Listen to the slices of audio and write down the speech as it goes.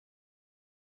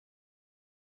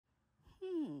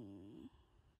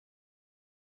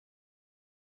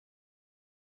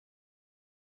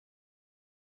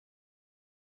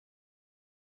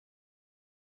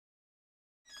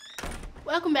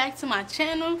Welcome back to my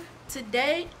channel.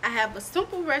 Today I have a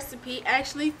simple recipe,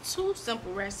 actually two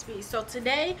simple recipes. So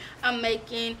today I'm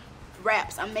making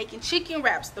wraps. I'm making chicken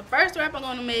wraps. The first wrap I'm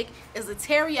going to make is a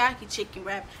teriyaki chicken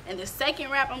wrap, and the second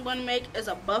wrap I'm going to make is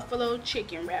a buffalo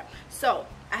chicken wrap. So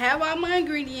I have all my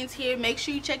ingredients here. Make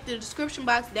sure you check the description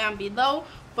box down below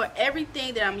for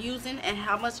everything that I'm using and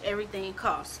how much everything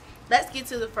costs. Let's get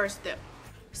to the first step.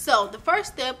 So the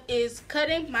first step is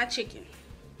cutting my chicken.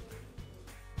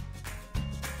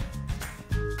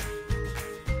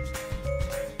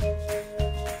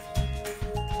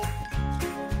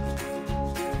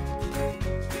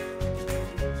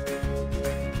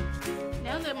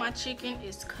 My chicken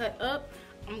is cut up,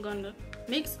 I'm gonna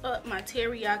mix up my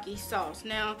teriyaki sauce.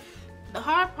 Now the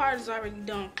hard part is already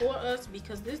done for us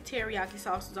because this teriyaki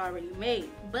sauce is already made,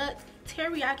 but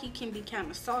teriyaki can be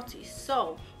kind of salty,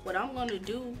 so what I'm gonna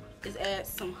do is add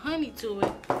some honey to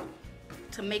it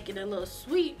to make it a little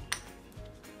sweet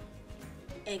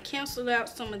and cancel out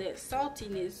some of that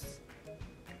saltiness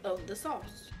of the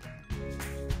sauce.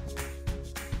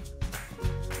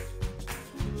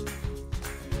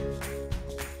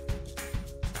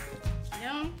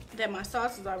 That my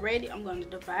sauce is already, I'm going to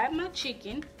divide my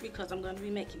chicken because I'm going to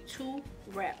be making two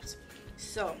wraps.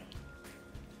 So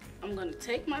I'm going to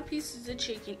take my pieces of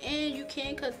chicken, and you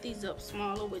can cut these up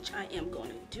smaller, which I am going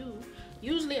to do.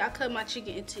 Usually I cut my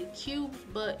chicken into cubes,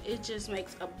 but it just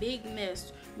makes a big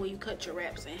mess when you cut your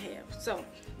wraps in half. So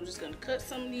I'm just going to cut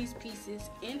some of these pieces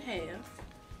in half,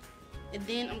 and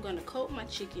then I'm going to coat my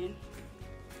chicken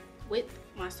with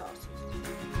my sauces.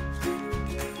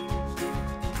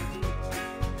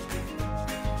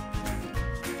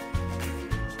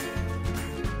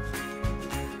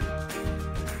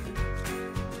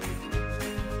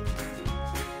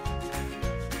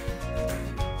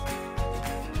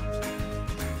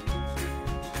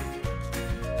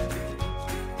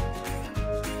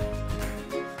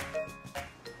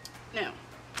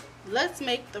 Let's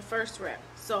make the first wrap.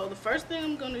 So the first thing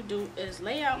I'm going to do is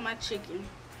lay out my chicken,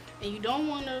 and you don't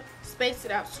want to space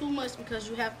it out too much because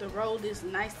you have to roll this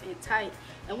nice and tight,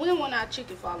 and we don't want our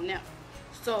chicken falling out.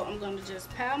 So I'm going to just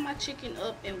pile my chicken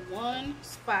up in one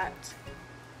spot,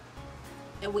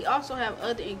 and we also have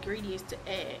other ingredients to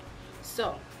add.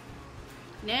 So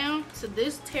now to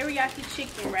this teriyaki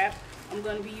chicken wrap, I'm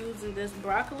going to be using this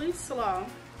broccoli slaw,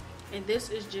 and this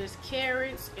is just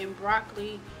carrots and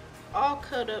broccoli all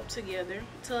cut up together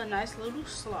to a nice little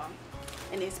slaw,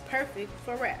 and it's perfect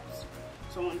for wraps.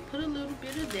 So I'm going to put a little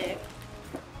bit of that,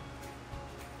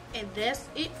 and that's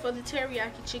it for the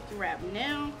teriyaki chicken wrap.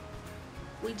 Now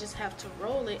we just have to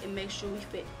roll it and make sure we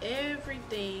fit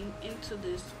everything into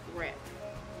this wrap.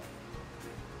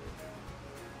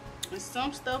 And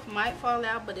some stuff might fall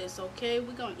out, but it's okay,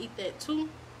 we're going to eat that too.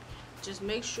 Just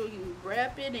make sure you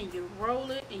wrap it and you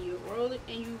roll it and you roll it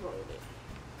and you roll it.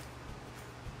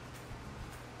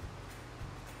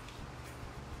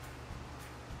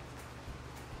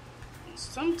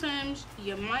 Sometimes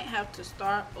you might have to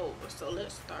start over, so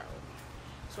let's start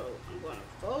over. So I'm going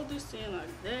to fold this in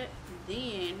like that,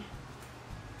 then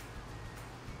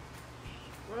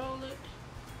roll it,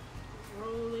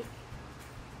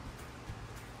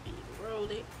 and you roll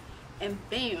it, and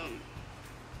bam,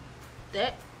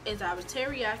 that is our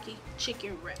teriyaki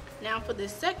chicken wrap. Now for the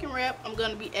second wrap, I'm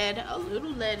going to be adding a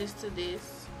little lettuce to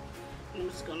this. I'm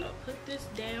just going to put this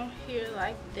down here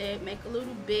like that, make a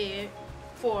little bed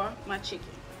for my chicken.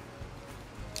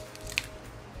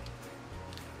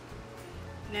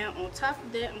 Now on top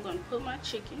of that, I'm going to put my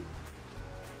chicken.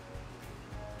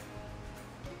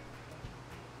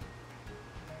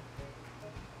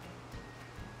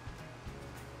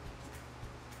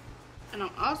 And I'm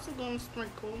also going to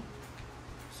sprinkle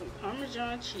some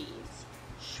Parmesan cheese,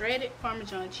 shredded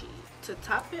Parmesan cheese. To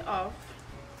top it off,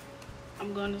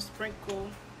 I'm going to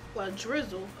sprinkle, well,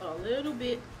 drizzle a little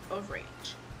bit of ranch.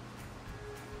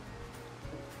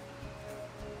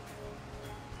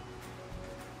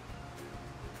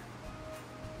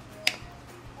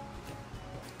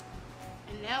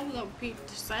 Now we're going to repeat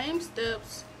the same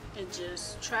steps and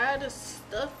just try to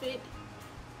stuff it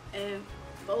and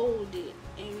fold it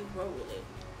and roll it.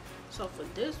 So for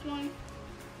this one,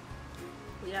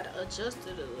 we got to adjust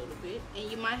it a little bit,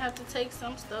 and you might have to take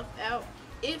some stuff out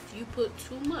if you put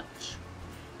too much,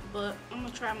 but I'm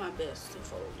going to try my best to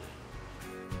fold it.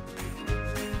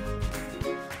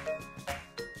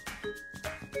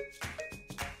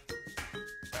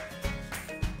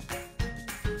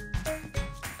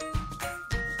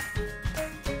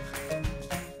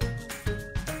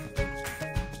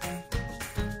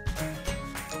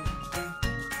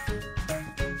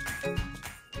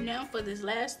 Now for this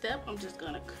last step, I'm just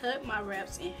gonna cut my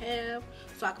wraps in half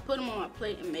so I can put them on my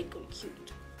plate and make them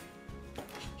cute.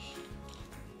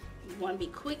 You wanna be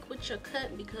quick with your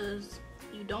cut because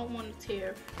you don't want to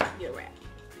tear your wrap.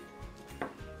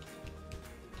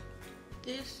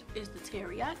 This is the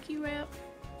teriyaki wrap.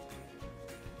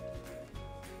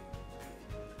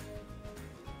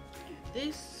 And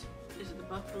this is the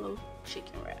buffalo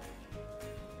chicken wrap.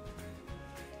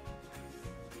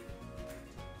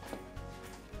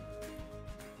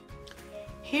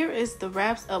 Here is the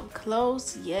wraps up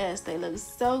close. Yes, they look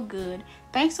so good.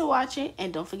 Thanks for watching,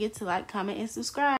 and don't forget to like, comment, and subscribe.